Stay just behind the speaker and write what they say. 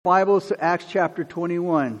Bibles to Acts chapter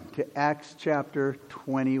 21,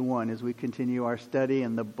 as we continue our study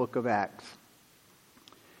in the book of Acts.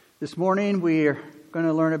 This morning we are going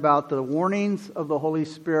to learn about the warnings of the Holy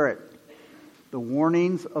Spirit. The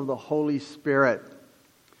warnings of the Holy Spirit.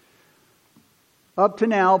 Up to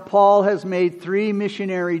now, Paul has made 3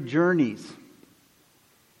 missionary journeys.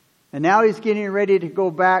 And now he's getting ready to go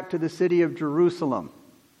back to the city of Jerusalem.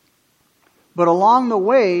 But along the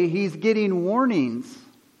way, he's getting warnings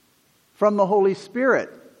from the Holy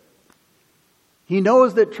Spirit. He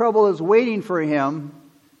knows that trouble is waiting for him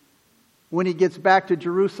when he gets back to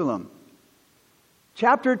Jerusalem.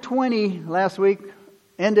 Chapter 20 last week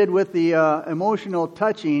ended with the emotional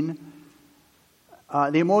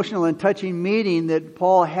and touching meeting that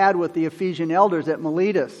Paul had with the Ephesian elders at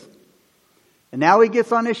Miletus. And now he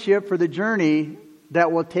gets on a ship for the journey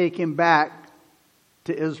that will take him back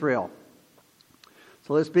to Israel.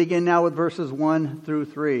 So let's begin now with verses 1 through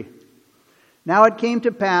 3. Now it came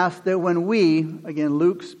to pass that when we, again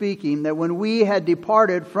Luke speaking, that when we had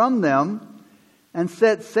departed from them and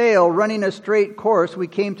set sail, running a straight course, we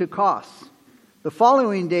came to Kos. The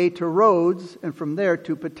following day to Rhodes, and from there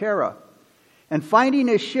to Patara. And finding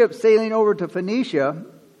a ship sailing over to Phoenicia,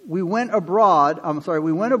 we went aboard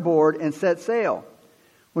and set sail.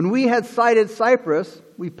 When we had sighted Cyprus,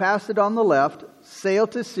 we passed it on the left,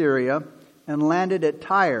 sailed to Syria, and landed at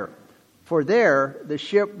Tyre. For there, the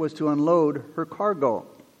ship was to unload her cargo.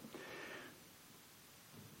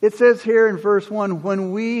 It says here in verse 1,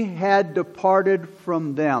 when we had departed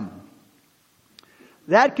from them.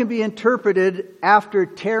 That can be interpreted after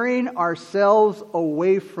tearing ourselves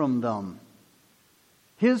away from them.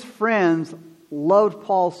 His friends loved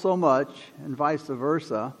Paul so much, and vice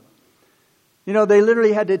versa. You know, they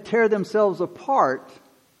literally had to tear themselves apart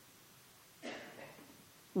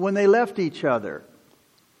when they left each other.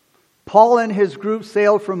 Paul and his group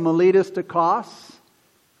sailed from Miletus to Kos,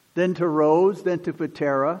 then to Rhodes, then to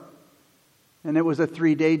Patara, and it was a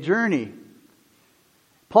 3-day journey.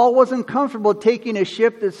 Paul wasn't comfortable taking a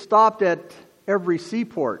ship that stopped at every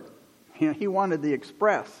seaport. He wanted the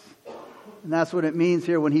express. And that's what it means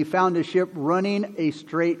here when he found a ship running a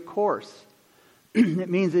straight course. It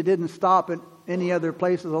means it didn't stop at any other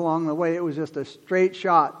places along the way. It was just a straight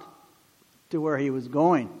shot to where he was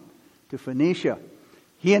going, to Phoenicia.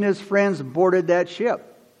 He and his friends boarded that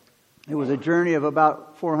ship. It was a journey of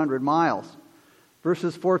about 400 miles.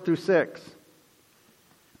 Verses 4 through 6.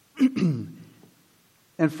 And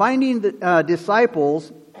finding the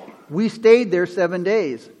disciples, we stayed there 7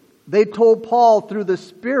 days. They told Paul through the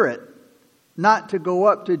Spirit not to go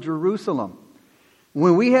up to Jerusalem.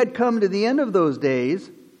 When we had come to the end of those days,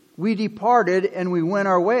 we departed and we went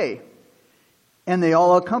our way. And they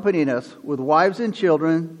all accompanied us with wives and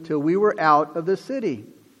children till we were out of the city.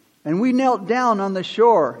 And we knelt down on the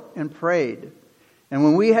shore and prayed. And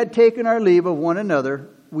when we had taken our leave of one another,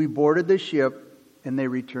 we boarded the ship and they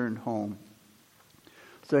returned home.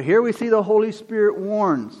 So here we see the Holy Spirit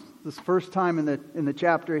warns this first time in the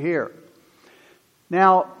chapter here.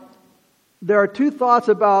 Now, there are 2 thoughts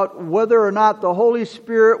about whether or not the Holy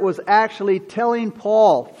Spirit was actually telling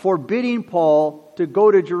Paul, forbidding Paul to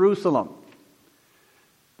go to Jerusalem.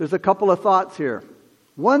 There's a couple of thoughts here.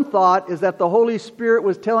 One thought is that the Holy Spirit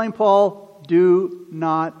was telling Paul, do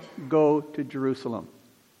not go to Jerusalem.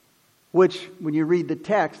 Which, when you read the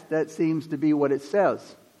text, that seems to be what it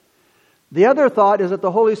says. The other thought is that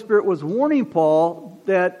the Holy Spirit was warning Paul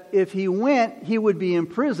that if he went, he would be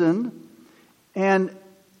imprisoned and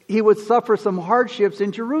he would suffer some hardships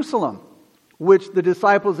in Jerusalem, which the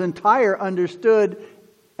disciples in Tyre understood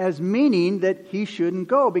as meaning that he shouldn't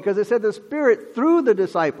go, because it said the Spirit through the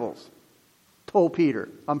disciples told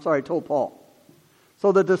Paul.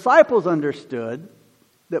 So the disciples understood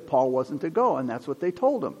that Paul wasn't to go, and that's what they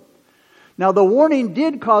told him. Now the warning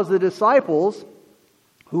did cause the disciples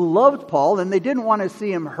who loved Paul, and they didn't want to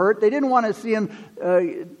see him hurt, they didn't want to see him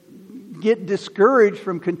get discouraged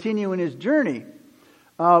from continuing his journey.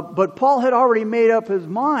 But Paul had already made up his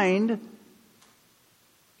mind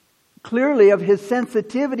clearly of his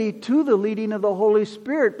sensitivity to the leading of the Holy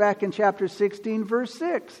Spirit back in chapter 16, verse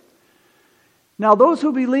 6. Now, those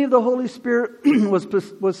who believe the Holy Spirit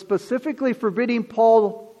was specifically forbidding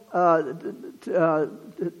Paul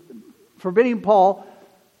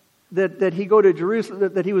that he go to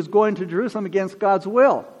Jerusalem, that he was going to Jerusalem against God's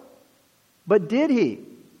will. But did he?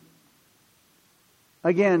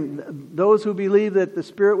 Again, those who believe that the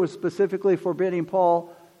Spirit was specifically forbidding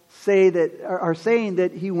Paul are saying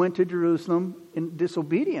that he went to Jerusalem in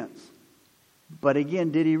disobedience. But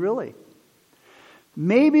again, did he really?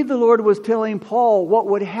 Maybe the Lord was telling Paul what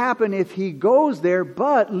would happen if he goes there,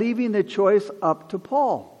 but leaving the choice up to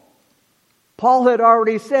Paul. Paul had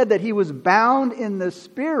already said that he was bound in the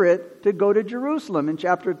Spirit to go to Jerusalem in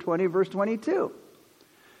chapter 20, verse 22.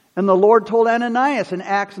 And the Lord told Ananias in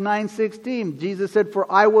Acts 9:16, Jesus said, "For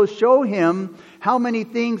I will show him how many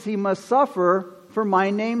things he must suffer for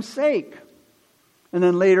my name's sake." And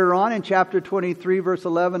then later on in chapter 23, verse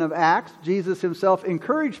 11 of Acts, Jesus himself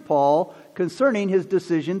encouraged Paul concerning his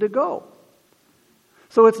decision to go.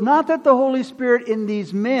 So it's not that the Holy Spirit in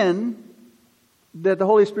these men that the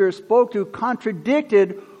Holy Spirit spoke to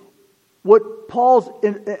contradicted what Paul's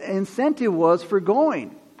incentive was for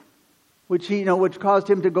going, which caused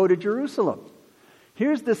him to go to Jerusalem.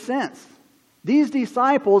 Here's the sense. These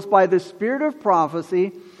disciples, by the spirit of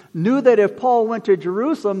prophecy, knew that if Paul went to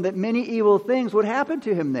Jerusalem, that many evil things would happen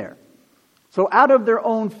to him there. So out of their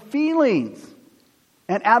own feelings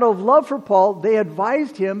and out of love for Paul, they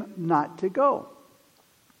advised him not to go.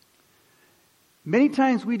 Many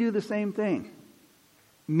times we do the same thing,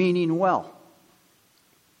 meaning well.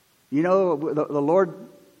 You know, the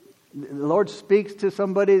Lord speaks to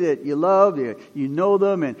somebody that you love, you know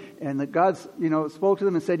them, and that God's, spoke to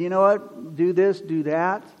them and said, you know what, do this, do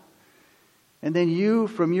that. And then you,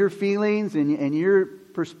 from your feelings and your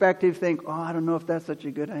perspective, think, oh, I don't know if that's such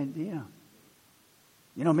a good idea.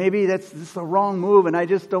 Maybe this is the wrong move and I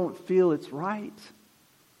just don't feel it's right.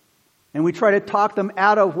 And we try to talk them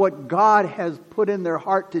out of what God has put in their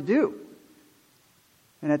heart to do.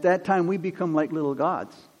 And at that time, we become like little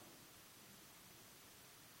gods.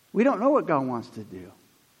 We don't know what God wants to do.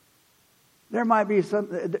 There might be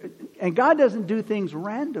and God doesn't do things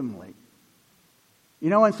randomly.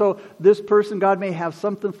 And so this person, God may have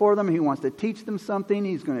something for them. He wants to teach them something.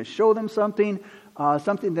 He's going to show them something.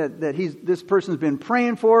 Something that this person's been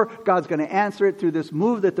praying for. God's going to answer it through this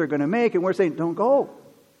move that they're going to make. And we're saying, don't go.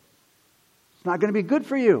 It's not going to be good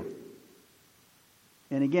for you.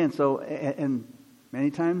 And again, and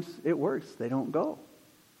many times it works. They don't go.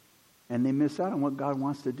 And they miss out on what God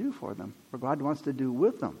wants to do for them. Or God wants to do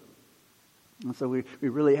with them. And so we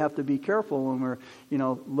really have to be careful when we're,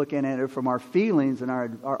 looking at it from our feelings and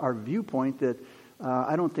our viewpoint that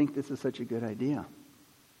I don't think this is such a good idea.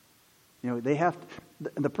 They have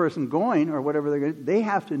to, the person going or whatever they're going to, they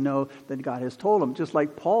have to know that God has told them. Just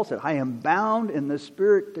like Paul said, I am bound in the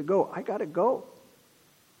Spirit to go. I got to go.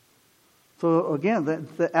 So again,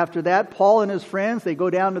 after that, Paul and his friends, they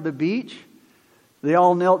go down to the beach. They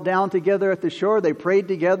all knelt down together at the shore. They prayed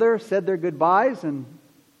together, said their goodbyes, and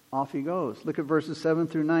off he goes. Look at verses 7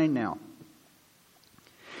 through 9 now.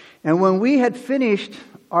 And when we had finished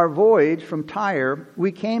our voyage from Tyre,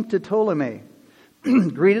 we came to Ptolemy,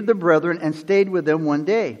 greeted the brethren, and stayed with them one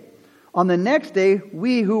day. On the next day,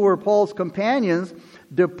 we who were Paul's companions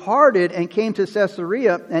departed and came to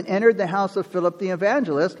Caesarea and entered the house of Philip the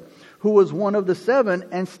evangelist, who was one of the 7,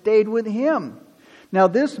 and stayed with him. Now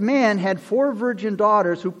this man had 4 virgin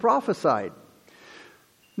daughters who prophesied.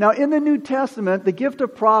 Now in the New Testament, the gift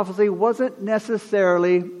of prophecy wasn't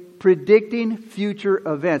necessarily predicting future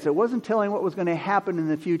events. It wasn't telling what was going to happen in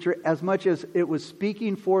the future as much as it was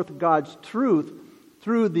speaking forth God's truth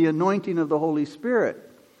through the anointing of the Holy Spirit.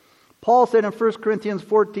 Paul said in 1 Corinthians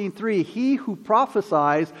 14:3, he who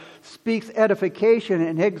prophesies speaks edification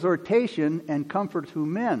and exhortation and comfort to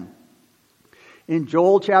men. In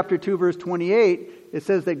Joel chapter 2 verse 28, it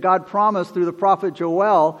says that God promised through the prophet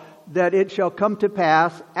Joel that it shall come to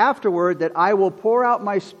pass afterward that I will pour out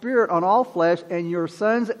my Spirit on all flesh, and your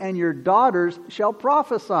sons and your daughters shall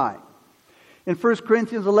prophesy. In 1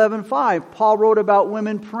 Corinthians 11:5, Paul wrote about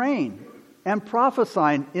women praying and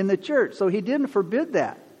prophesying in the church. So he didn't forbid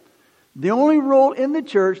that. The only role in the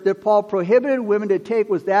church that Paul prohibited women to take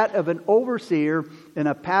was that of an overseer in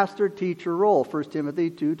a pastor-teacher role. 1 Timothy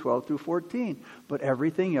 2:12 through 14. But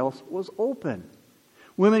everything else was open.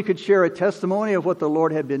 Women could share a testimony of what the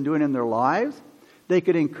Lord had been doing in their lives. They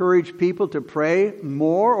could encourage people to pray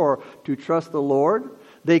more or to trust the Lord.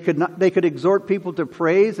 They could exhort people to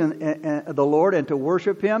praise and the Lord and to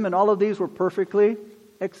worship Him. And all of these were perfectly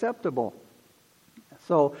acceptable.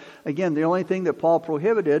 So, again, the only thing that Paul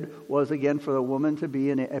prohibited was, again, for the woman to be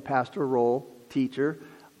in a pastoral role, teacher,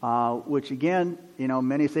 which, again,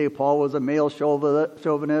 many say Paul was a male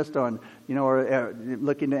chauvinist or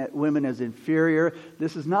looking at women as inferior.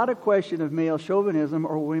 This is not a question of male chauvinism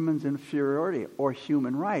or women's inferiority or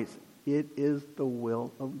human rights. It is the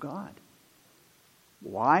will of God.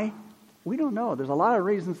 Why? We don't know. There's a lot of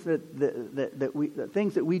reasons that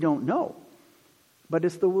things that we don't know. But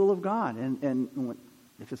it's the will of God. And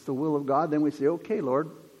if it's the will of God, then we say, okay, Lord,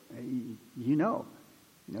 you know.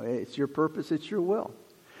 It's your purpose, it's your will.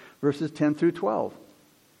 Verses 10 through 12.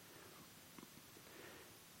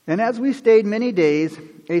 And as we stayed many days,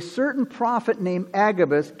 a certain prophet named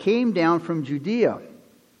Agabus came down from Judea.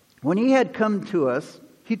 When he had come to us,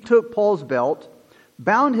 he took Paul's belt,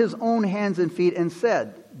 bound his own hands and feet, and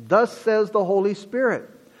said, "Thus says the Holy Spirit,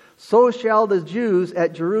 so shall the Jews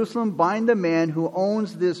at Jerusalem bind the man who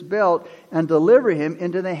owns this belt and deliver him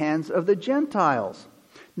into the hands of the Gentiles."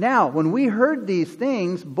 Now, when we heard these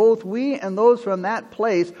things, both we and those from that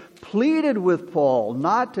place pleaded with Paul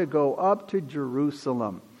not to go up to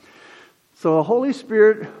Jerusalem. So the Holy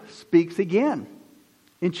Spirit speaks again.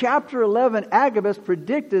 In chapter 11, Agabus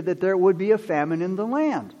predicted that there would be a famine in the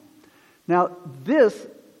land. Now, this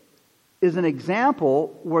is an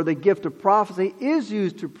example where the gift of prophecy is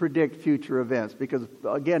used to predict future events. Because,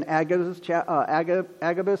 again, Agabus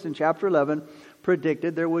in chapter 11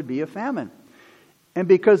 predicted there would be a famine. And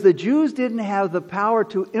because the Jews didn't have the power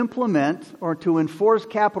to implement or to enforce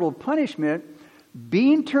capital punishment,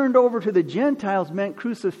 being turned over to the Gentiles meant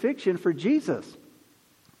crucifixion for Jesus.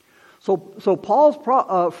 So Paul's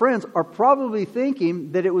friends are probably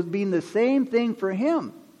thinking that it was being the same thing for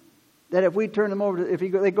him. That if we turn them over,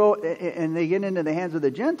 they go and they get into the hands of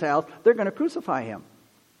the Gentiles, they're going to crucify him.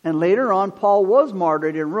 And later on, Paul was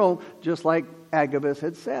martyred in Rome, just like Agabus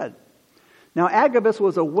had said. Now, Agabus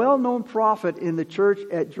was a well-known prophet in the church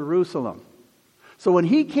at Jerusalem. So when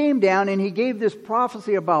he came down and he gave this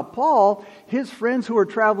prophecy about Paul, his friends who were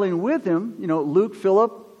traveling with him, Luke,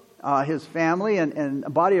 Philip, his family, and the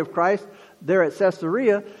body of Christ there at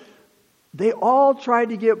Caesarea, they all tried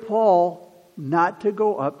to get Paul not to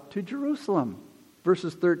go up to Jerusalem.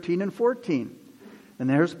 Verses 13 and 14. And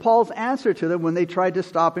there's Paul's answer to them when they tried to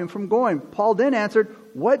stop him from going. Paul then answered,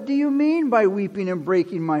 "What do you mean by weeping and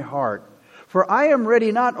breaking my heart? For I am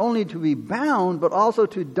ready not only to be bound, but also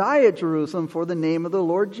to die at Jerusalem for the name of the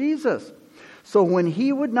Lord Jesus." So when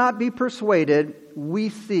he would not be persuaded, we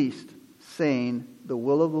ceased, saying, "The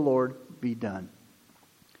will of the Lord be done."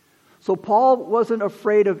 So Paul wasn't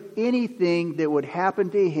afraid of anything that would happen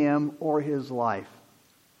to him or his life.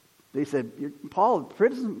 They said, "Paul,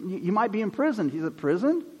 prison, you might be in prison." He said,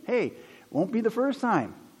 "Prison? Hey, won't be the first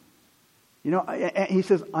time." And he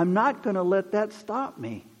says, "I'm not going to let that stop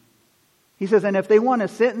me." He says, "And if they want to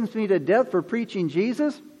sentence me to death for preaching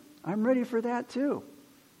Jesus, I'm ready for that too."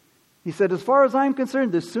 He said, "As far as I'm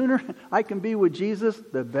concerned, the sooner I can be with Jesus,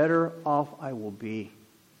 the better off I will be."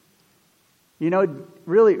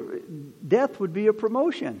 Really, death would be a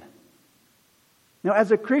promotion. Now,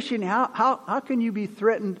 as a Christian, how can you be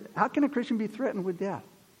threatened? How can a Christian be threatened with death?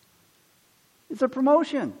 It's a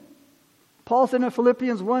promotion. Paul said in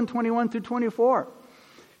Philippians 1:21 through 24,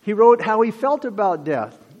 he wrote how he felt about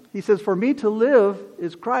death. He says, "For me to live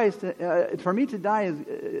is Christ. For me to live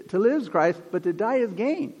is Christ, but to die is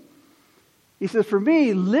gain." He says, "For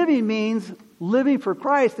me, living means living for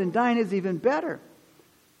Christ, and dying is even better."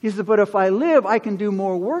 He says, "But if I live, I can do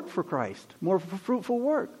more work for Christ, more fruitful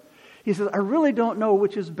work." He says, "I really don't know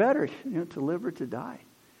which is better, to live or to die."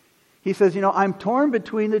 He says, "I'm torn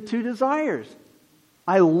between the two desires.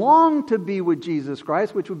 I long to be with Jesus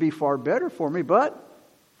Christ, which would be far better for me, but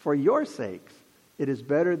for your sakes, it is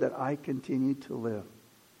better that I continue to live."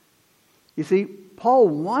 You see, Paul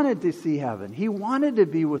wanted to see heaven. He wanted to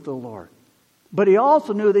be with the Lord. But he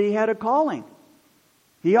also knew that he had a calling.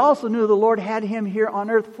 He also knew the Lord had him here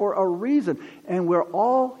on earth for a reason. And we're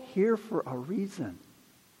all here for a reason.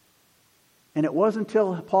 And it wasn't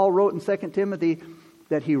until Paul wrote in 2 Timothy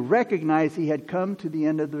that he recognized he had come to the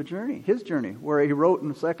end of the journey, his journey, where he wrote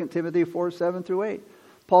in 2 Timothy 4:7 through 8.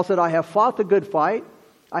 Paul said, "I have fought the good fight.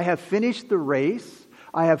 I have finished the race.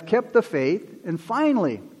 I have kept the faith. And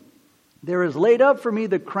finally, there is laid up for me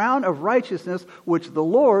the crown of righteousness, which the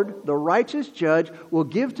Lord, the righteous judge, will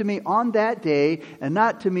give to me on that day, and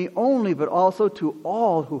not to me only, but also to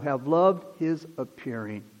all who have loved his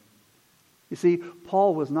appearing." You see,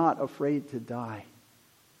 Paul was not afraid to die,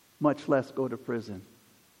 much less go to prison.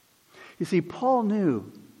 You see, Paul knew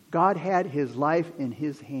God had his life in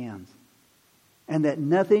his hands, and that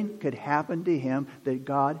nothing could happen to him that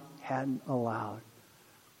God hadn't allowed.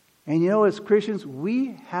 And as Christians,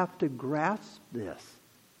 we have to grasp this.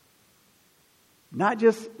 Not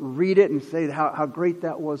just read it and say how great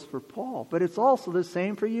that was for Paul, but it's also the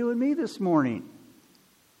same for you and me this morning.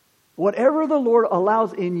 Whatever the Lord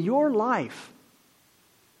allows in your life,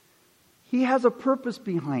 He has a purpose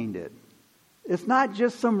behind it. It's not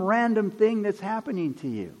just some random thing that's happening to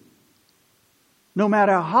you. No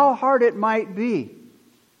matter how hard it might be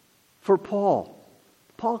for Paul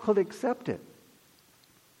could accept it.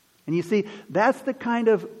 And you see, that's the kind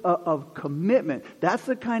of commitment, that's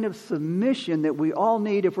the kind of submission that we all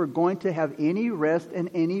need if we're going to have any rest and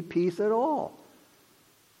any peace at all.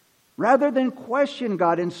 Rather than question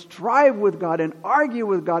God and strive with God and argue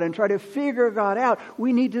with God and try to figure God out,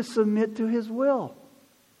 we need to submit to His will.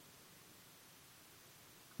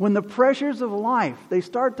 When the pressures of life, they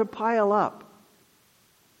start to pile up,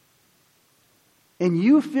 and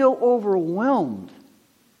you feel overwhelmed,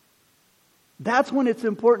 that's when it's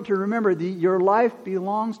important to remember that your life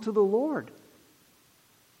belongs to the Lord.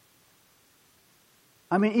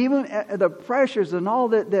 I mean, even the pressures and all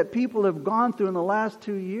that people have gone through in the last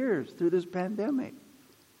 2 years through this pandemic.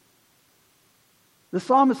 The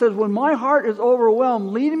psalmist says, when my heart is overwhelmed,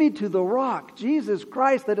 lead me to the rock, Jesus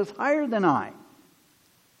Christ, that is higher than I.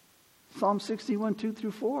 Psalm 61, 2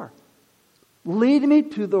 through 4. Lead me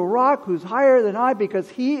to the rock who's higher than I, because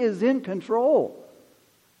He is in control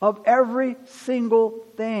of every single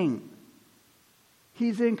thing.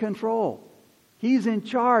 He's in control. He's in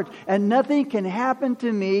charge. And nothing can happen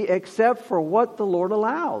to me except for what the Lord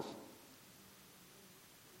allows.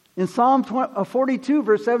 In Psalm 42,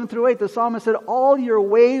 verse 7 through 8, the psalmist said, all your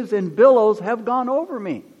waves and billows have gone over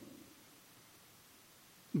me.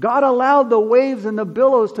 God allowed the waves and the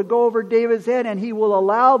billows to go over David's head, and He will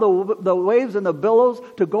allow the waves and the billows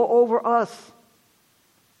to go over us,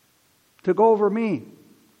 to go over me.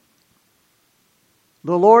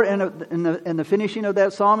 The Lord, and the finishing of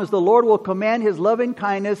that psalm is, the Lord will command His loving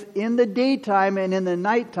kindness in the daytime, and in the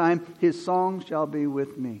nighttime His song shall be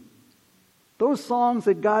with me. Those songs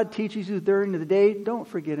that God teaches you during the day, don't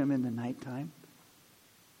forget them in the nighttime.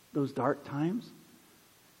 Those dark times.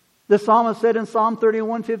 The psalmist said in Psalm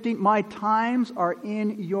 31:15, my times are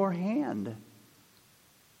in your hand.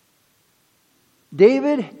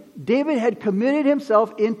 David had committed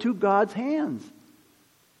himself into God's hands.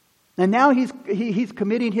 And now he's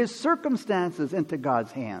committing his circumstances into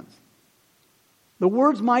God's hands. The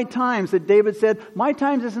words my times that David said, my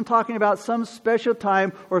times isn't talking about some special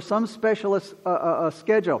time or some special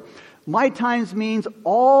schedule. My times means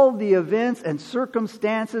all the events and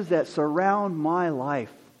circumstances that surround my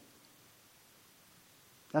life.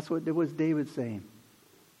 That's what it was David saying.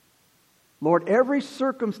 Lord, every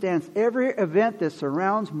circumstance, every event that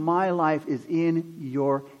surrounds my life is in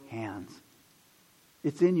your hands.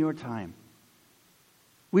 It's in your time.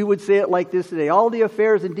 We would say it like this today. All the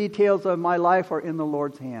affairs and details of my life are in the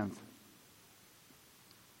Lord's hands.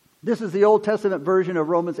 This is the Old Testament version of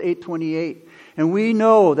Romans 8:28. And we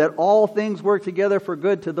know that all things work together for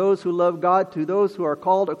good to those who love God, to those who are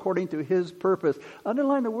called according to His purpose.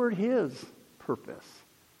 Underline the word His purpose.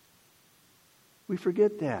 We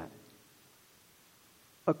forget that.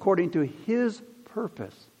 According to His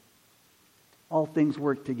purpose, all things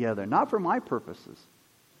work together. Not for my purposes,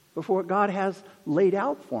 but for what God has laid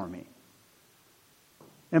out for me.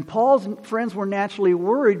 And Paul's friends were naturally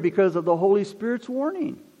worried because of the Holy Spirit's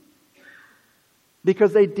warning.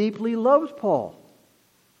 Because they deeply loved Paul.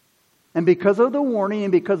 And because of the warning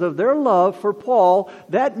and because of their love for Paul,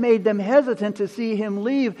 that made them hesitant to see him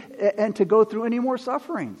leave and to go through any more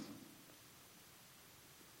sufferings.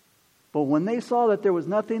 But when they saw that there was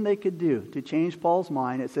nothing they could do to change Paul's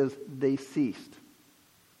mind, it says they ceased.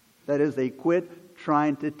 That is, they quit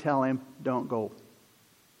trying to tell him, don't go.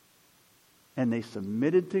 And they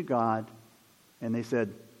submitted to God, and they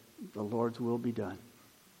said, the Lord's will be done.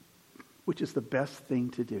 Which is the best thing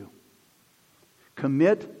to do.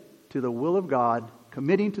 Commit to the will of God.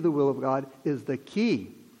 Committing to the will of God is the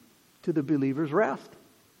key to the believer's rest.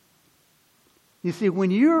 You see,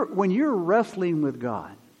 when you're wrestling with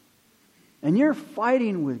God, and you're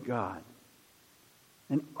fighting with God,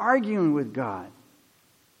 and arguing with God,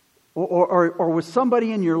 or with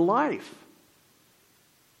somebody in your life,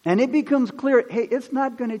 and it becomes clear, hey, it's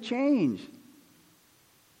not going to change.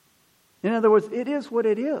 In other words, it is what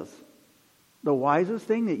it is. The wisest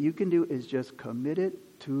thing that you can do is just commit it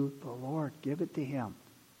to the Lord. Give it to Him.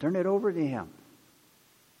 Turn it over to Him.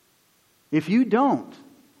 If you don't,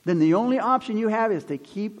 then the only option you have is to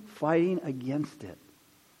keep fighting against it.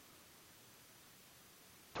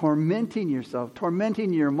 Tormenting yourself,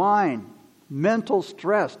 tormenting your mind, mental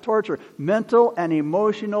stress, torture, mental and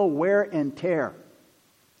emotional wear and tear.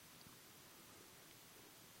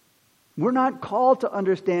 We're not called to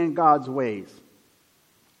understand God's ways.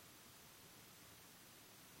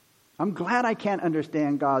 I'm glad I can't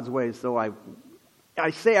understand God's ways, so I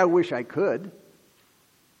say I wish I could.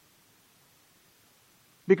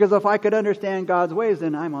 Because if I could understand God's ways,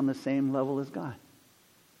 then I'm on the same level as God.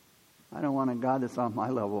 I don't want a God that's on my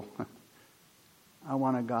level. I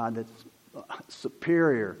want a God that's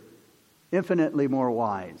superior, infinitely more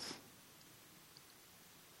wise.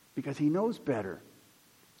 Because He knows better.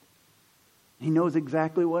 He knows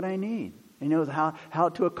exactly what I need. He knows how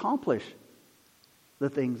to accomplish the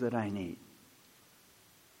things that I need.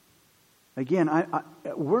 Again,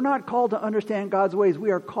 we're not called to understand God's ways. We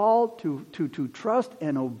are called to trust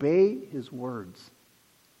and obey His words.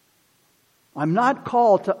 I'm not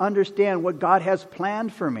called to understand what God has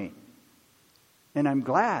planned for me. And I'm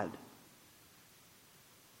glad.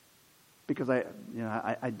 Because I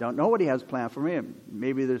don't know what He has planned for me.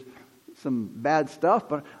 Maybe there's some bad stuff,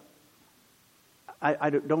 but I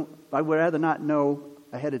would rather not know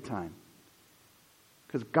ahead of time.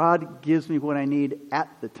 Because God gives me what I need at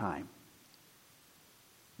the time.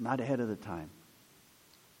 Not ahead of the time.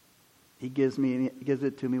 He gives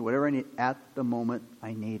it to me, whatever I need at the moment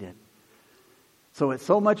I need it. So it's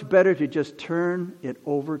so much better to just turn it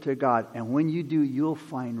over to God. And when you do, you'll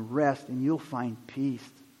find rest and you'll find peace.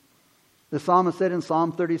 The psalmist said in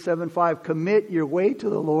Psalm 37:5, commit your way to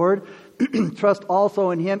the Lord, trust also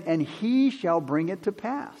in Him, and He shall bring it to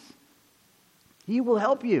pass. He will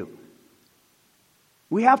help you.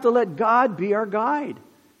 We have to let God be our guide.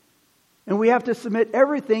 And we have to submit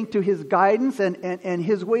everything to His guidance and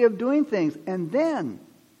His way of doing things. And then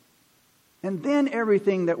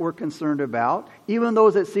everything that we're concerned about, even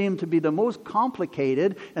those that seem to be the most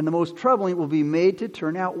complicated and the most troubling, will be made to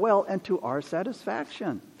turn out well and to our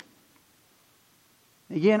satisfaction.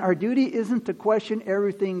 Again, our duty isn't to question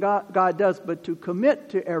everything God does, but to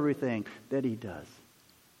commit to everything that He does.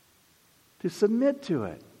 To submit to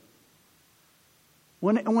it.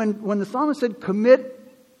 When the psalmist said commit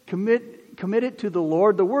it to the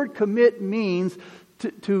Lord, the word commit means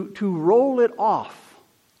to roll it off.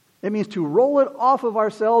 It means to roll it off of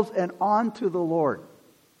ourselves and onto the Lord.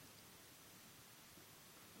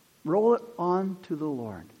 Roll it onto the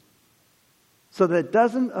Lord. So that it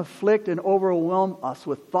doesn't afflict and overwhelm us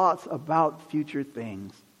with thoughts about future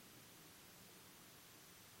things.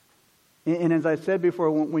 And as I said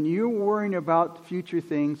before, when you're worrying about future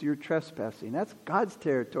things, you're trespassing. That's God's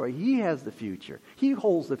territory. He has the future. He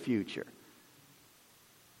holds the future.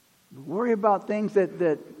 Worry about things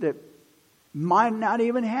that might not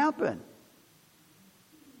even happen.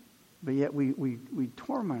 But yet we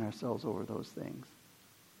torment ourselves over those things.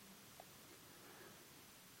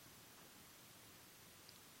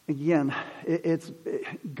 Again,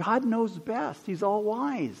 God knows best. He's all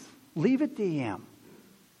wise. Leave it to Him.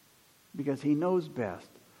 Because He knows best.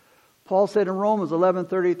 Paul said in Romans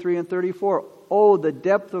 11:33 and 34, oh, the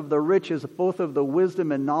depth of the riches, both of the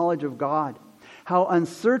wisdom and knowledge of God. How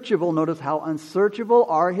unsearchable, notice how unsearchable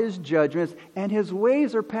are His judgments, and His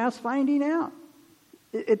ways are past finding out.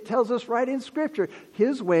 It tells us right in Scripture,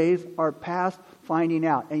 His ways are past finding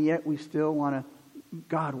out. And yet we still want to,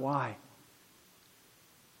 God, why?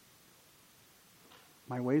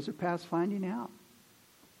 My ways are past finding out.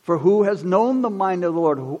 For who has known the mind of the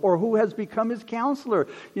Lord, or who has become His counselor?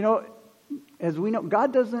 You know, as we know,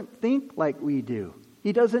 God doesn't think like we do.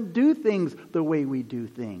 He doesn't do things the way we do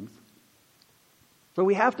things. So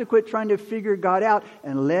we have to quit trying to figure God out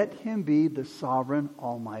and let Him be the sovereign,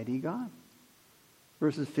 almighty God.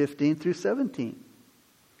 Verses 15 through 17.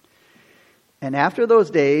 And after those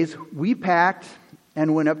days, we packed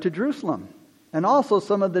and went up to Jerusalem. And also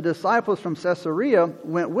some of the disciples from Caesarea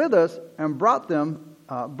went with us and brought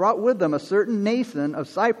with them a certain Nason of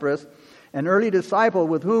Cyprus, an early disciple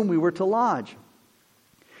with whom we were to lodge.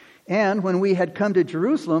 And when we had come to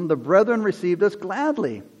Jerusalem, the brethren received us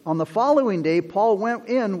gladly. On the following day, Paul went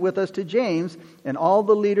in with us to James, and all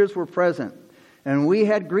the leaders were present. And we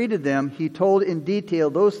had greeted them. He told in detail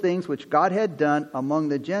those things which God had done among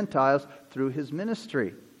the Gentiles through his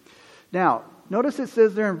ministry. Now, notice it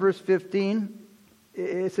says there in verse 15,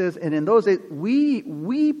 it says, and in those days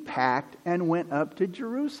we packed and went up to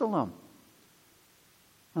Jerusalem.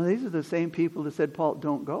 Now, these are the same people that said, Paul,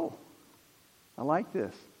 don't go. I like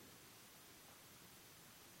this.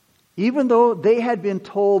 Even though they had been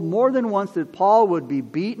told more than once that Paul would be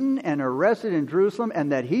beaten and arrested in Jerusalem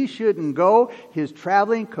and that he shouldn't go, his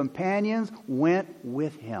traveling companions went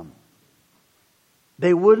with him.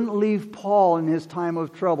 They wouldn't leave Paul in his time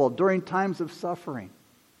of trouble, during times of suffering.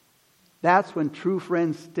 That's when true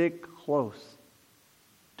friends stick close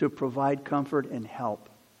to provide comfort and help.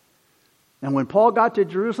 And when Paul got to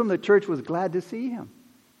Jerusalem, the church was glad to see him.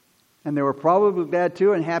 And they were probably glad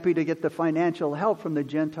too and happy to get the financial help from the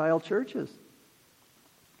Gentile churches.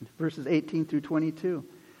 Verses 18 through 22.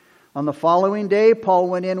 On the following day, Paul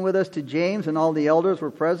went in with us to James, and all the elders were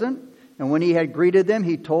present. And when he had greeted them,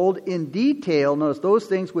 he told in detail, notice, those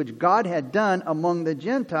things which God had done among the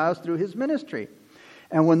Gentiles through his ministry.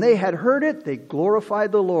 And when they had heard it, they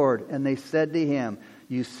glorified the Lord, and they said to him,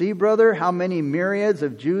 you see, brother, how many myriads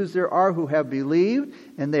of Jews there are who have believed,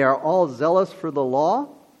 and they are all zealous for the law.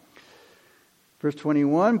 Verse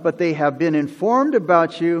 21, but they have been informed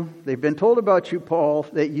about you, they've been told about you, Paul,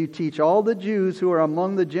 that you teach all the Jews who are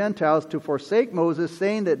among the Gentiles to forsake Moses,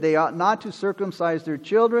 saying that they ought not to circumcise their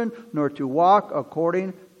children, nor to walk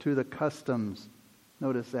according to the customs.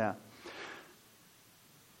 Notice that.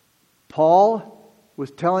 Paul was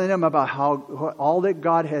telling them about all that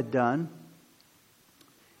God had done,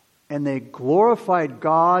 and they glorified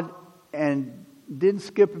God and didn't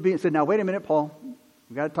skip a beat and said, now wait a minute, Paul,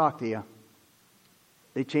 we've got to talk to you.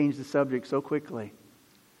 They changed the subject so quickly.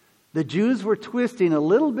 The Jews were twisting a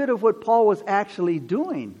little bit of what Paul was actually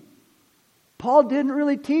doing. Paul didn't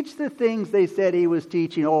really teach the things they said he was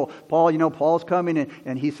teaching. Oh, Paul, Paul's coming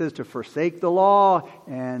and he says to forsake the law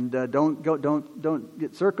and don't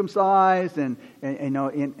get circumcised and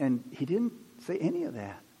he didn't say any of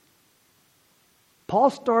that. Paul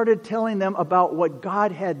started telling them about what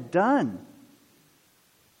God had done.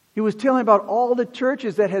 He was telling about all the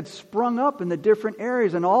churches that had sprung up in the different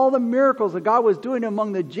areas and all the miracles that God was doing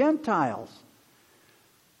among the Gentiles.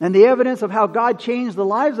 And the evidence of how God changed the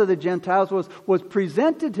lives of the Gentiles was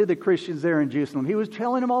presented to the Christians there in Jerusalem. He was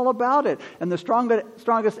telling them all about it. And the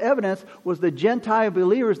strongest evidence was the Gentile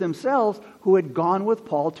believers themselves who had gone with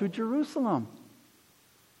Paul to Jerusalem.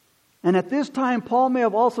 And at this time, Paul may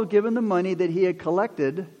have also given the money that he had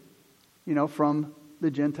collected, from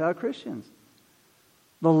the Gentile Christians.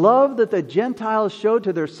 The love that the Gentiles showed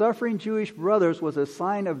to their suffering Jewish brothers was a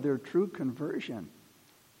sign of their true conversion.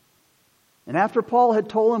 And after Paul had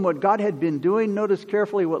told them what God had been doing, notice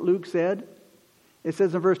carefully what Luke said. It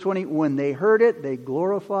says in verse 20, when they heard it, they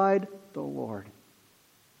glorified the Lord.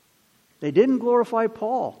 They didn't glorify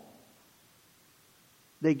Paul.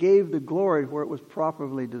 They gave the glory where it was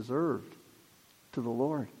properly deserved, to the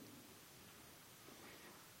Lord.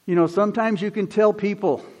 Sometimes you can tell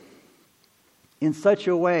people in such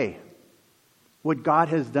a way what God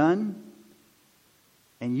has done,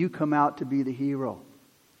 and you come out to be the hero.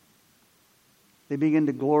 They begin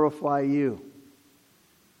to glorify you.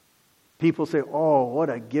 People say, "Oh, what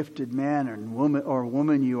a gifted man and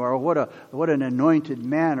woman you are! What an anointed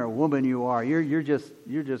man or woman you are! You're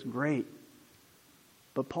just great."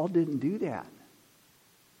 But Paul didn't do that.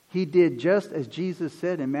 He did just as Jesus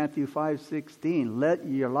said in Matthew 5:16, "Let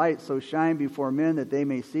your light so shine before men that they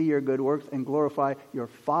may see your good works and glorify your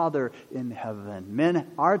Father in heaven."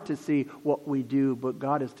 Men are to see what we do, but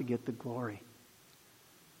God is to get the glory.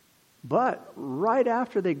 But right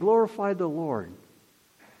after they glorified the Lord,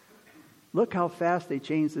 look how fast they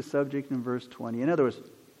changed the subject in verse 20. In other words,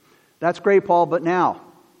 that's great, Paul, but now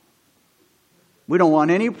we don't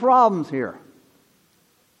want any problems here.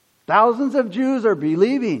 Thousands of Jews are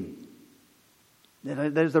believing.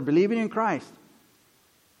 They're believing in Christ.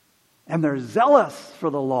 And they're zealous for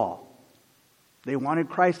the law. They wanted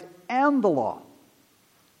Christ and the law.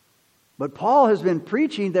 But Paul has been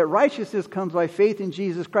preaching that righteousness comes by faith in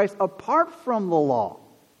Jesus Christ apart from the law.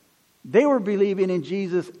 They were believing in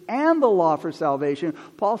Jesus and the law for salvation.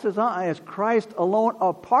 Paul says, it's Christ alone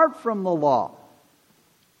apart from the law.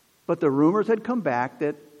 But the rumors had come back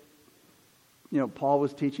that Paul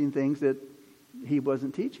was teaching things that he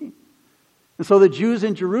wasn't teaching. And so the Jews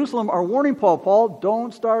in Jerusalem are warning Paul,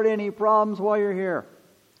 don't start any problems while you're here.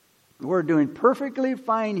 We're doing perfectly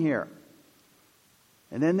fine here.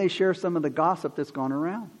 And then they share some of the gossip that's gone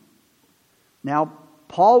around. Now,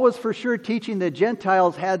 Paul was for sure teaching the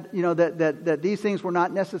Gentiles had, that these things were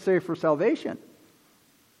not necessary for salvation.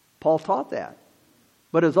 Paul taught that.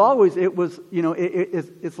 But as always, it was,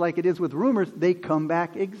 it's like it is with rumors, they come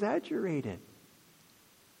back exaggerated.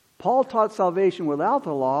 Paul taught salvation without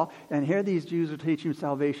the law, and here these Jews are teaching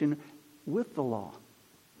salvation with the law.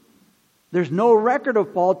 There's no record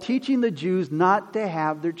of Paul teaching the Jews not to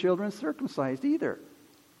have their children circumcised either.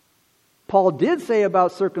 Paul did say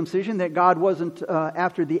about circumcision that God wasn't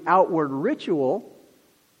after the outward ritual.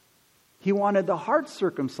 He wanted the heart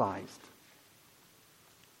circumcised.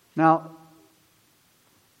 Now,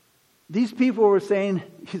 these people were saying,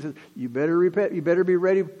 he says, you better repent, you better be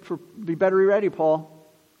ready, Paul.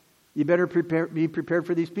 You better be prepared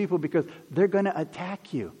for these people because they're going to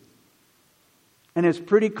attack you. And it's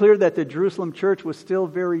pretty clear that the Jerusalem church was still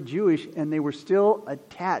very Jewish and they were still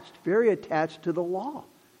very attached to the law,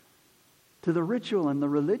 to the ritual and the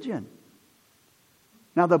religion.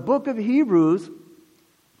 Now the book of Hebrews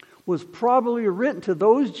was probably written to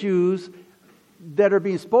those Jews that are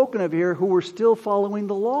being spoken of here who were still following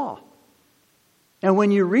the law. And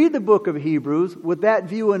when you read the book of Hebrews with that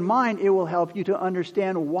view in mind, it will help you to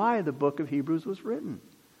understand why the book of Hebrews was written.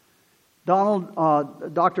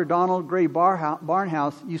 Dr. Donald Gray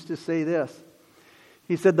Barnhouse used to say this.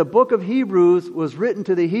 He said, the book of Hebrews was written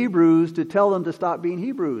to the Hebrews to tell them to stop being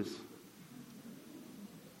Hebrews.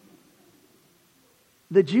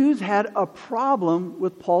 The Jews had a problem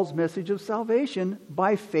with Paul's message of salvation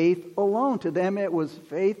by faith alone. To them it was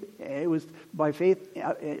faith, it was by faith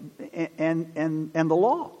and the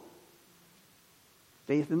law.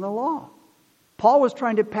 Faith in the law. Paul was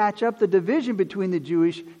trying to patch up the division between the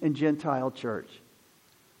Jewish and Gentile church.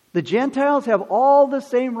 The Gentiles have all the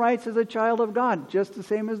same rights as a child of God, just the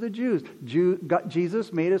same as the Jews.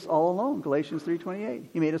 Jesus made us all alone, Galatians 3:28.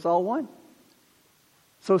 He made us all one.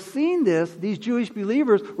 So seeing this, these Jewish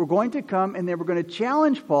believers were going to come and they were going to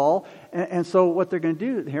challenge Paul. And so what they're going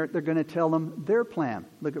to do, they're going to tell them their plan.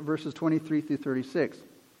 Look at verses 23 through 36.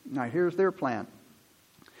 Now here's their plan.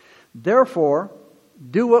 Therefore,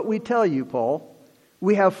 do what we tell you, Paul.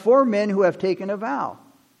 We have 4 men who have taken a vow.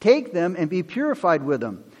 Take them and be purified with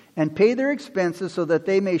them, and pay their expenses so that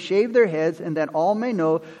they may shave their heads, and that all may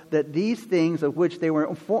know that these things of which they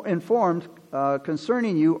were informed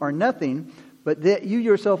concerning you are nothing, but that you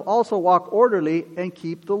yourself also walk orderly and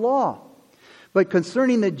keep the law. But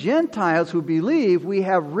concerning the Gentiles who believe, we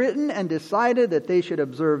have written and decided that they should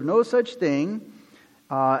observe no such thing,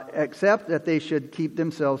 except that they should keep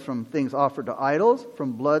themselves from things offered to idols,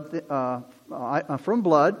 from blood,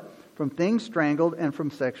 from things strangled, and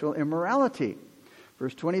from sexual immorality.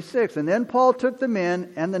 Verse 26, and then Paul took the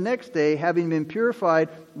men, and the next day, having been purified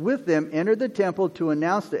with them, entered the temple to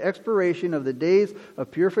announce the expiration of the days of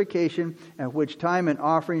purification, at which time an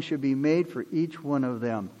offering should be made for each one of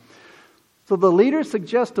them. So the leaders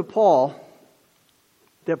suggest to Paul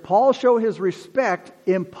that Paul show his respect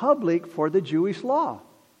in public for the Jewish law.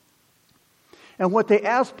 And what they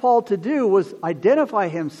asked Paul to do was identify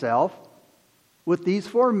himself with these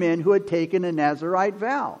 4 men who had taken a Nazirite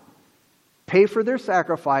vow. Pay for their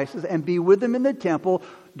sacrifices and be with them in the temple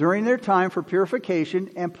during their time for purification.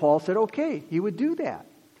 And Paul said, okay, he would do that.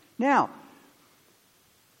 Now,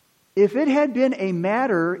 if it had been a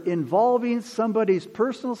matter involving somebody's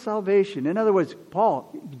personal salvation, in other words,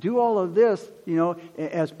 Paul, do all of this,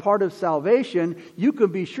 as part of salvation, you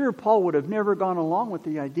can be sure Paul would have never gone along with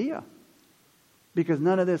the idea. Because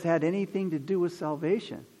none of this had anything to do with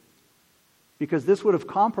salvation. Because this would have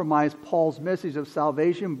compromised Paul's message of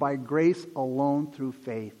salvation by grace alone through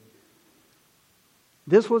faith.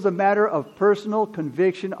 This was a matter of personal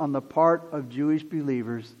conviction on the part of Jewish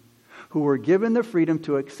believers who were given the freedom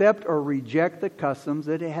to accept or reject the customs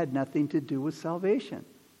that had nothing to do with salvation.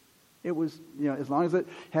 It was, as long as it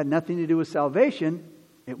had nothing to do with salvation,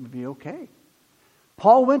 it would be okay.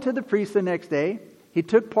 Paul went to the priest the next day. He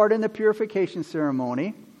took part in the purification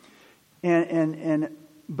ceremony,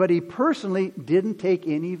 but he personally didn't take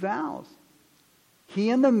any vows. He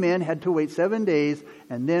and the men had to wait 7 days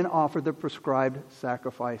and then offer the prescribed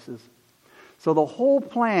sacrifices. So the whole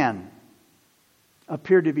plan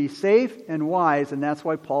appeared to be safe and wise, and that's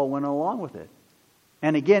why Paul went along with it.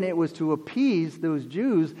 And again, it was to appease those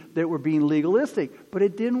Jews that were being legalistic. But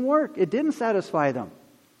it didn't work. It didn't satisfy them.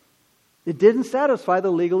 It didn't satisfy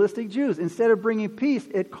the legalistic Jews. Instead of bringing peace,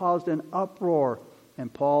 it caused an uproar.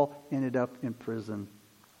 And Paul ended up in prison.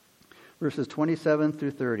 Verses 27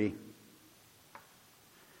 through 30.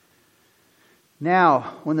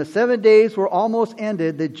 Now, when the 7 days were almost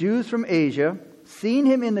ended, the Jews from Asia, seeing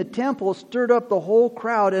him in the temple, stirred up the whole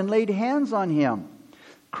crowd and laid hands on him,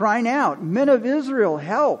 crying out, "Men of Israel,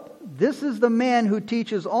 help! This is the man who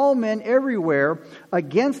teaches all men everywhere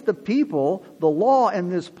against the people, the law in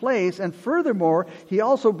this place. And furthermore, he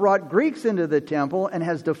also brought Greeks into the temple and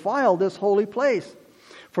has defiled this holy place."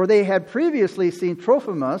 For they had previously seen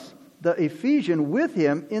Trophimus, the Ephesian, with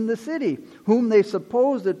him in the city, whom they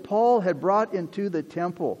supposed that Paul had brought into the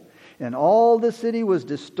temple. And all the city was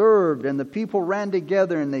disturbed, and the people ran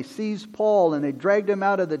together, and they seized Paul, and they dragged him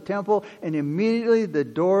out of the temple, and immediately the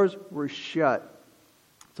doors were shut.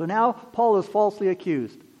 So now Paul is falsely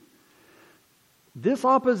accused. This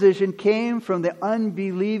opposition came from the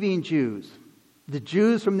unbelieving Jews. The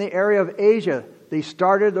Jews from the area of Asia, they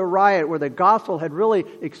started a riot where the gospel had really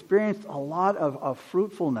experienced a lot of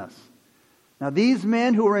fruitfulness. Now these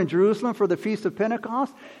men who were in Jerusalem for the Feast of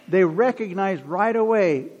Pentecost, they recognized right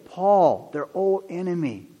away Paul, their old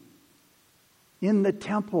enemy, in the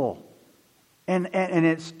temple. And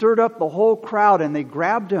it stirred up the whole crowd, and they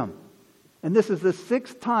grabbed him. And this is the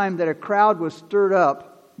 6th time that a crowd was stirred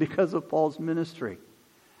up because of Paul's ministry.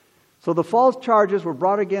 So the false charges were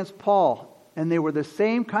brought against Paul, and they were the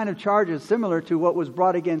same kind of charges similar to what was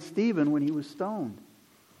brought against Stephen when he was stoned.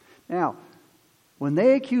 Now, when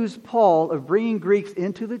they accused Paul of bringing Greeks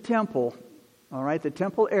into the temple, the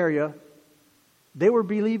temple area, they were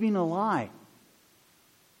believing a lie.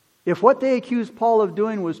 If what they accused Paul of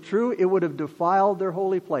doing was true, it would have defiled their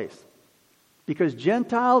holy place. because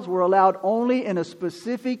Gentiles were allowed only in a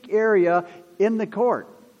specific area in the court.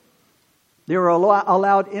 They were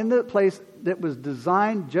allowed in the place that was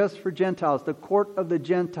designed just for Gentiles, the court of the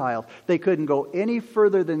Gentiles. They couldn't go any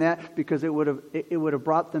further than that because it would have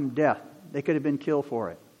brought them death. They could have been killed for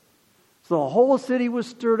it. So the whole city was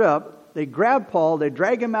stirred up. They grabbed Paul, they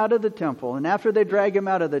drag him out of the temple, and after they drag him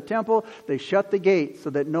out of the temple, they shut the gate so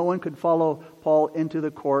that no one could follow Paul into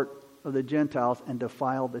the court of the Gentiles and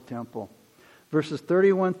defile the temple. Verses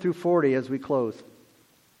 31 through 40 as we close.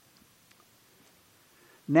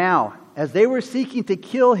 Now, as they were seeking to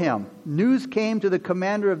kill him, news came to the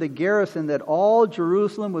commander of the garrison that all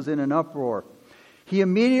Jerusalem was in an uproar. He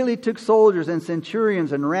immediately took soldiers and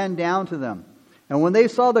centurions and ran down to them. And when they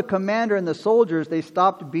saw the commander and the soldiers, they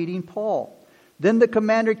stopped beating Paul. Then the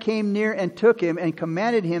commander came near and took him and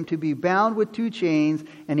commanded him to be bound with 2 chains,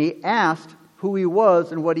 and he asked who he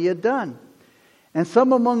was and what he had done. And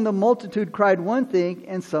some among the multitude cried one thing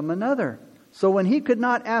and some another. So when he could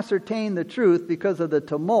not ascertain the truth because of the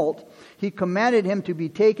tumult, he commanded him to be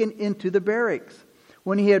taken into the barracks.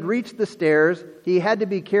 When he had reached the stairs, he had to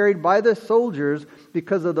be carried by the soldiers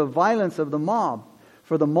because of the violence of the mob.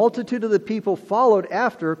 For the multitude of the people followed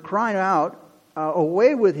after, crying out,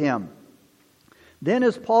 "Away with him!" Then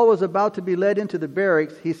as Paul was about to be led into the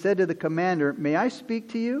barracks, he said to the commander, "May I speak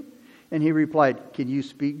to you?" And he replied, "Can you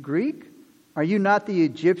speak Greek? Are you not the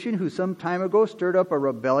Egyptian who some time ago stirred up a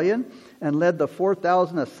rebellion and led the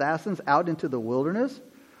 4,000 assassins out into the wilderness?"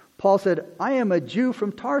 Paul said, "I am a Jew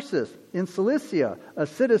from Tarsus in Cilicia, a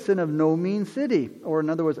citizen of no mean city," or in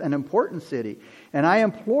other words, an important city. "And I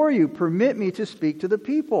implore you, permit me to speak to the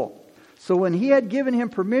people." So when he had given him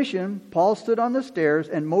permission, Paul stood on the stairs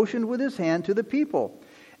and motioned with his hand to the people.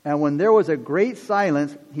 And when there was a great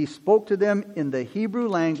silence, he spoke to them in the Hebrew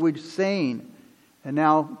language, saying, and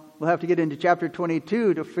now we'll have to get into chapter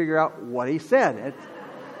 22 to figure out what he said.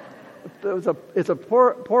 It's a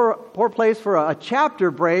poor place for a chapter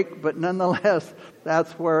break, but nonetheless,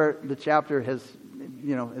 that's where the chapter has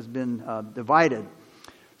been divided.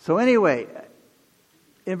 So anyway,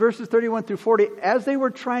 in verses 31 through 40, as they were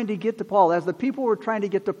trying to get to Paul, as the people were trying to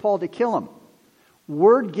get to Paul to kill him,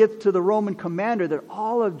 word gets to the Roman commander that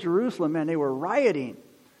all of Jerusalem, man, they were rioting.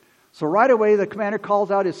 So right away, the commander calls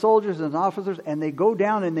out his soldiers and officers, and they go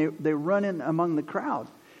down and they run in among the crowd.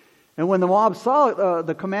 And when the mob saw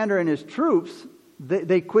the commander and his troops,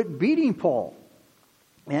 they quit beating Paul.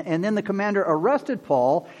 And then the commander arrested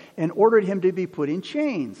Paul and ordered him to be put in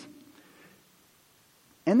chains.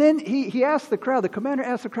 And then he asked the crowd, the commander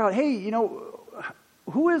asked the crowd, "Hey,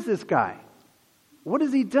 who is this guy? What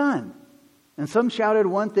has he done?" And some shouted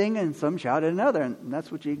one thing and some shouted another. And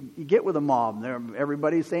that's what you get with a mob.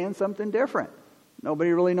 Everybody's saying something different.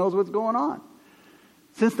 Nobody really knows what's going on.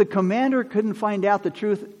 Since the commander couldn't find out the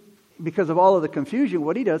truth because of all of the confusion,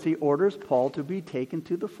 what he does, he orders Paul to be taken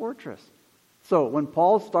to the fortress. So when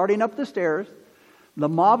Paul's starting up the stairs, the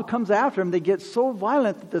mob comes after him. They get so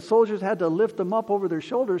violent that the soldiers had to lift them up over their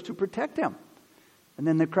shoulders to protect him. And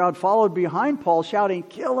then the crowd followed behind Paul, shouting,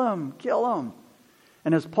 "Kill him! Kill him!"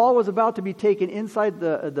 And as Paul was about to be taken inside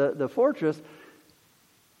the fortress,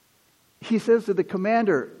 he says to the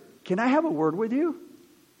commander, "Can I have a word with you?"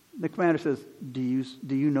 The commander says, Do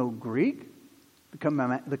you know Greek?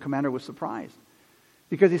 The commander was surprised.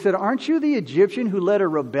 Because he said, "Aren't you the Egyptian who led a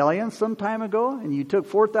rebellion some time ago? And you took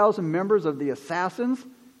 4,000 members of the assassins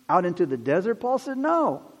out into the desert?" Paul said,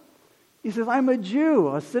 "No." He says, "I'm a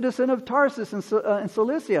Jew, a citizen of Tarsus in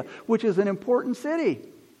Cilicia, which is an important city."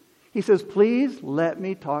 He says, "Please let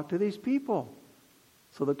me talk to these people."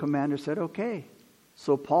 So the commander said, "Okay."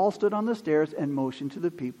 So Paul stood on the stairs and motioned to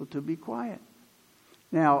the people to be quiet.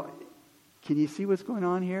 Now, can you see what's going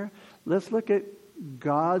on here? Let's look at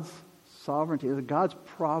God's sovereignty, God's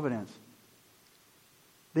providence.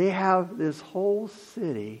 They have this whole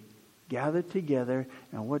city gathered together,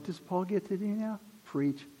 and what does Paul get to do now?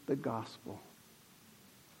 Preach the gospel.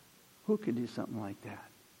 Who could do something like that?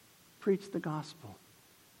 Preach the gospel.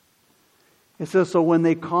 It says, so when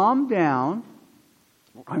they calmed down,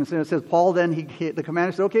 it says Paul then, the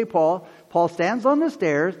commander says, "Okay, Paul." Paul stands on the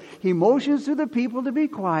stairs. He motions to the people to be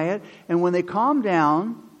quiet. And when they calmed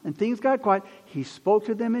down and things got quiet, he spoke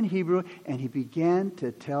to them in Hebrew and he began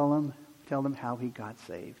to tell them how he got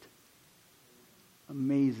saved.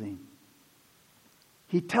 Amazing.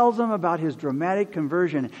 He tells them about his dramatic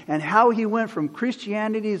conversion and how he went from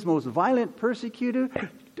Christianity's most violent persecutor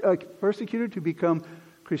to become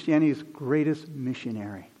Christianity's greatest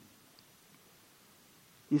missionary.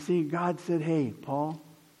 You see, God said, "Hey, Paul,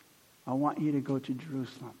 I want you to go to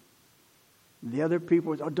Jerusalem." The other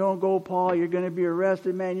people said, "Oh, don't go, Paul. You're going to be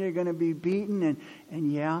arrested, man. You're going to be beaten."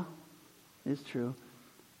 And yeah, It's true.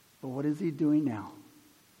 But what is he doing now?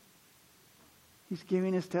 He's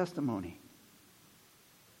giving his testimony.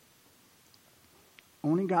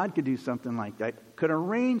 Only God could do something like that, could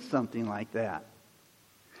arrange something like that.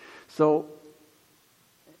 So,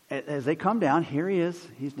 as they come down, here he is.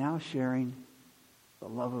 He's now sharing the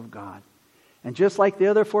love of God. And just like the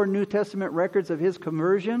other 4 New Testament records of his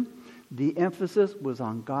conversion, the emphasis was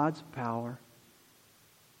on God's power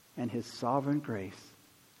and his sovereign grace,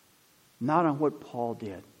 not on what Paul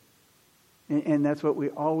did. And that's what we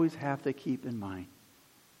always have to keep in mind.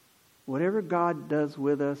 Whatever God does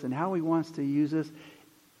with us and how he wants to use us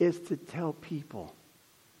is to tell people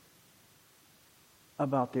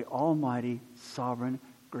about the almighty sovereign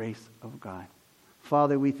grace of God.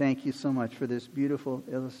 Father, we thank you so much for this beautiful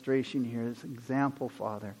illustration here, this example,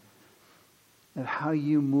 Father, of how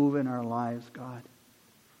you move in our lives, God.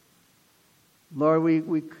 Lord,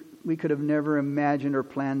 we could have never imagined or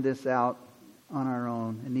planned this out on our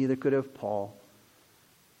own, and neither could have Paul.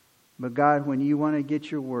 But God, when you want to get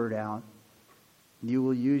your word out, you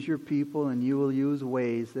will use your people, and you will use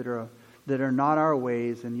ways that are not our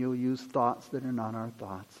ways, and you'll use thoughts that are not our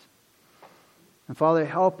thoughts. And Father,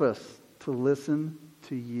 help us to listen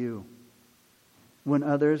to you when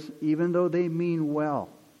others, even though they mean well,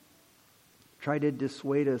 try to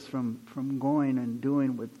dissuade us from going and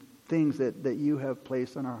doing with things that you have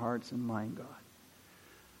placed on our hearts and mind, God.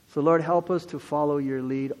 So Lord, help us to follow your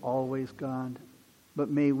lead always, God. But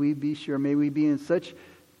may we be sure, may we be in such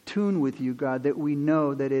tune with you, God, that we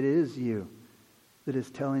know that it is you that is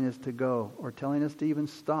telling us to go or telling us to even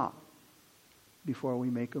stop before we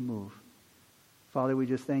make a move. Father, we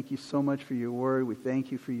just thank you so much for your word. We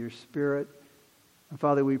thank you for your Spirit. And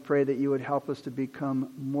Father, we pray that you would help us to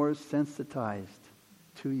become more sensitized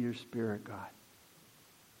to your Spirit, God.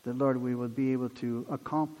 That, Lord, we would be able to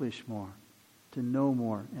accomplish more, to know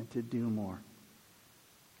more, and to do more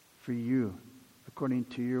for you, according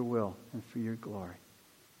to your will and for your glory.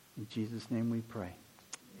 In Jesus' name we pray.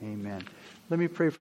 Amen. Let me pray for